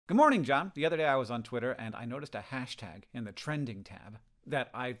Good morning, John. The other day I was on Twitter and I noticed a hashtag in the trending tab that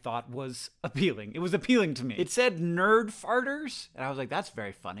I thought was appealing. It was appealing to me. It said NerdfArters, and I was like, that's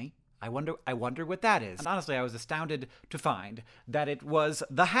very funny. I wonder what that is. And honestly, I was astounded to find that it was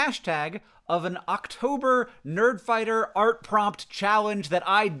the hashtag of an October Nerdfighter art prompt challenge that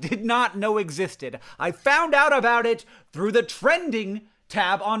I did not know existed. I found out about it through the trending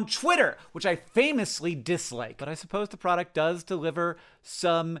tab on Twitter, which I famously dislike. But I suppose the product does deliver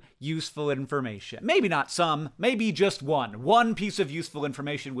some useful information. Maybe not some, maybe just one piece of useful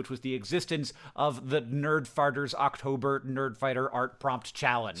information, which was the existence of the NerdfArters October Nerdfighter Art Prompt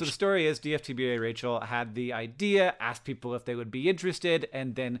Challenge. So the story is DFTBA Rachel had the idea, asked people if they would be interested,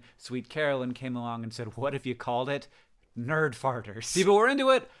 and then Sweet Carolyn came along and said, what if you called it NerdfArters? People were into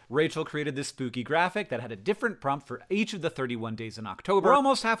it. Rachel created this spooky graphic that had a different prompt for each of the 31 days in October. We're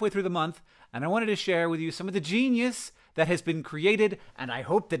almost halfway through the month, and I wanted to share with you some of the genius that has been created, and I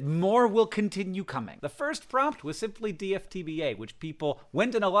hope that more will continue coming. The first prompt was simply DFTBA, which people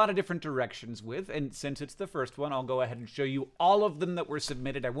went in a lot of different directions with, and since it's the first one, I'll go ahead and show you all of them that were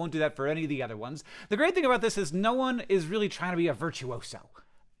submitted. I won't do that for any of the other ones. The great thing about this is no one is really trying to be a virtuoso.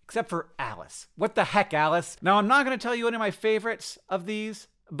 Except for Alice. What the heck, Alice? Now, I'm not going to tell you any of my favorites of these,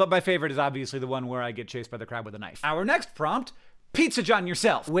 but my favorite is obviously the one where I get chased by the crab with a knife. Our next prompt, Pizza John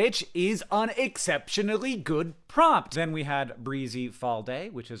Yourself, which is an exceptionally good prompt. Then we had Breezy Fall Day,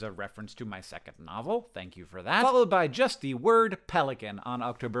 which is a reference to my second novel. Thank you for that. Followed by just the word pelican on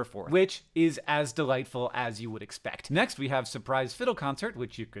October 4th, which is as delightful as you would expect. Next, we have Surprise Fiddle Concert,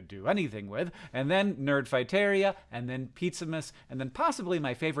 which you could do anything with, and then Nerdfighteria, and then Pizzamas, and then possibly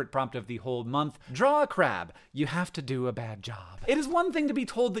my favorite prompt of the whole month, Draw a Crab. You have to do a bad job. It is one thing to be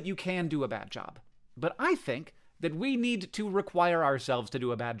told that you can do a bad job, but I think that we need to require ourselves to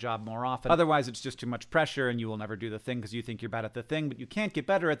do a bad job more often. Otherwise, it's just too much pressure and you will never do the thing because you think you're bad at the thing, but you can't get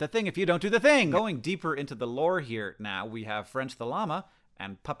better at the thing if you don't do the thing. Going deeper into the lore here now, we have French the Llama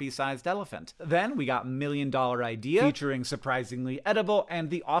and Puppy-Sized Elephant. Then we got Million Dollar Idea, featuring Surprisingly Edible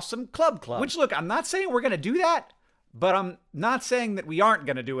and the Awesome Club, which, look, I'm not saying we're gonna do that, but I'm not saying that we aren't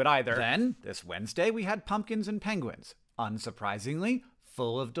gonna do it either. Then, this Wednesday, we had Pumpkins and Penguins. Unsurprisingly,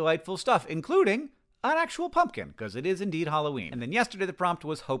 full of delightful stuff, including an actual pumpkin, because it is indeed Halloween. And then yesterday the prompt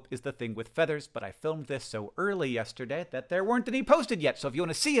was Hope is the Thing with Feathers, but I filmed this so early yesterday that there weren't any posted yet. So if you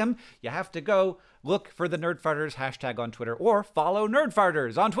want to see them, you have to go look for the NerdfArters hashtag on Twitter or follow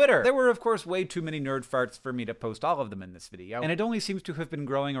NerdfArters on Twitter. There were, of course, way too many nerd farts for me to post all of them in this video, and it only seems to have been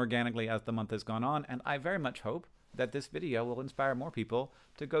growing organically as the month has gone on, and I very much hope that this video will inspire more people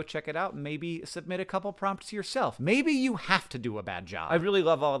to go check it out and maybe submit a couple prompts yourself. Maybe you have to do a bad job. I really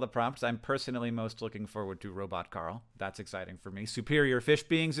love all of the prompts. I'm personally most looking forward to Robot Carl. That's exciting for me. Superior Fish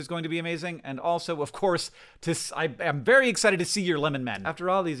Beings is going to be amazing. And also, of course, I am very excited to see your Lemon Men. After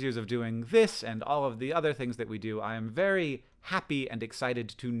all these years of doing this and all of the other things that we do, I am very happy and excited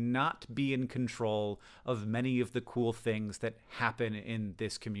to not be in control of many of the cool things that happen in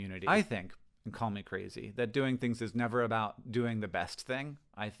this community. I think, and call me crazy, that doing things is never about doing the best thing.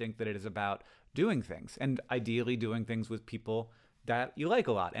 I think that it is about doing things, and ideally doing things with people that you like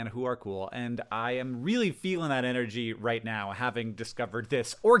a lot and who are cool. And I am really feeling that energy right now, having discovered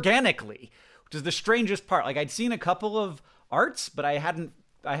this organically, which is the strangest part. Like, I'd seen a couple of arts, but I hadn't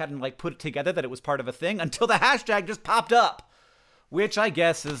like put it together that it was part of a thing until the hashtag just popped up. Which I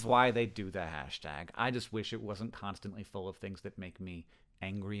guess is why they do the hashtag. I just wish it wasn't constantly full of things that make me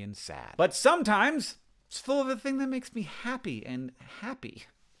angry and sad. But sometimes it's full of a thing that makes me happy and happy.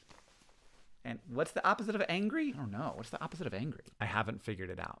 And what's the opposite of angry? I don't know. What's the opposite of angry? I haven't figured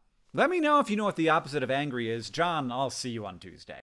it out. Let me know if you know what the opposite of angry is. John, I'll see you on Tuesday.